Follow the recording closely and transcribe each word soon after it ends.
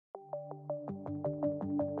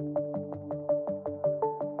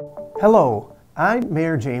Hello, I'm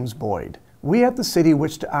Mayor James Boyd. We at the city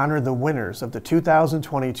wish to honor the winners of the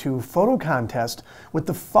 2022 photo contest with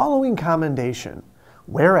the following commendation.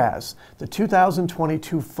 Whereas the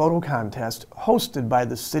 2022 photo contest hosted by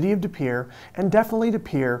the City of De Pere and Definitely De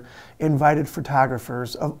Pere invited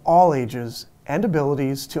photographers of all ages and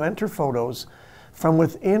abilities to enter photos from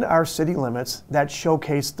within our city limits that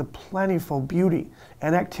showcase the plentiful beauty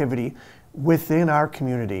and activity within our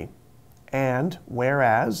community. And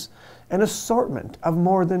whereas an assortment of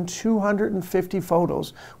more than 250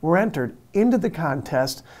 photos were entered into the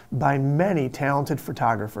contest by many talented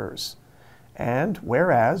photographers. And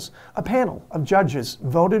whereas a panel of judges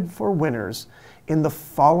voted for winners in the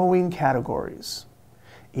following categories: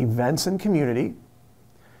 events and community,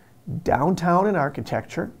 downtown and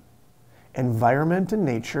architecture, environment and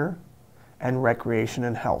nature, and recreation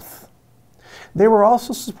and health. They were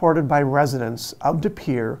also supported by residents of De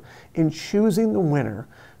Pere in choosing the winner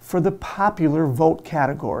for the popular vote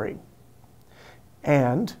category.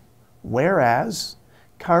 And whereas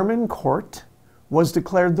Karmyn Korte was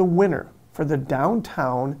declared the winner for the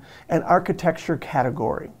downtown and architecture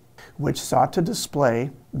category, which sought to display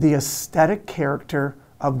the aesthetic character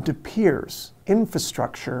of De Pere's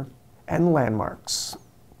infrastructure and landmarks.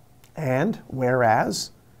 And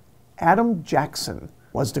whereas Adam Jackson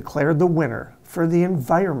was declared the winner for the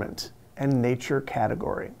environment and nature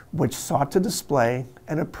category, which sought to display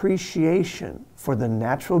an appreciation for the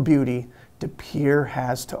natural beauty De Pere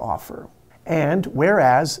has to offer. And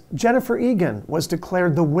whereas Jennifer Egan was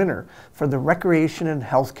declared the winner for the recreation and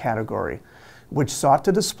health category, which sought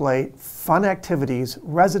to display fun activities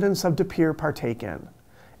residents of De Pere partake in.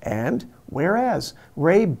 And whereas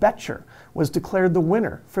Ray Betcher was declared the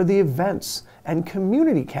winner for the events and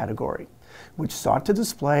community category, which sought to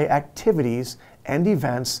display activities and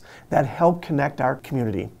events that help connect our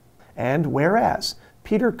community. And whereas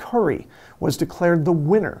Peter Curry was declared the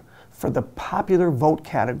winner for the popular vote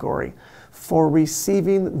category for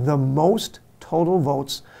receiving the most total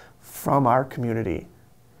votes from our community.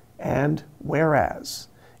 And whereas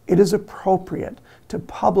it is appropriate to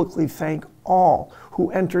publicly thank all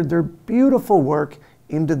who entered their beautiful work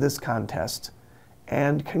into this contest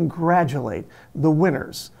and congratulate the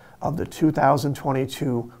winners of the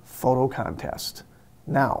 2022 photo contest.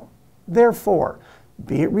 Now, therefore,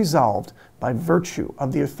 be it resolved by virtue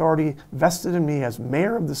of the authority vested in me as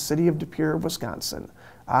Mayor of the City of De Pere, Wisconsin,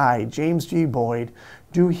 I, James G. Boyd,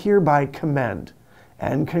 do hereby commend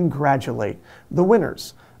and congratulate the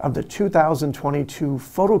winners of the 2022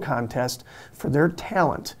 photo contest for their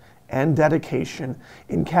talent and dedication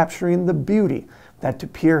in capturing the beauty that De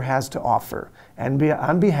Pere has to offer, and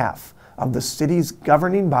on behalf of the city's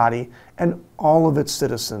governing body and all of its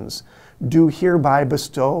citizens, do hereby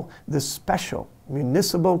bestow this special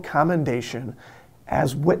municipal commendation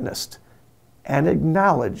as witnessed and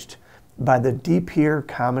acknowledged by the De Pere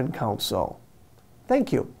Common Council.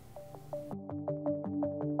 Thank you.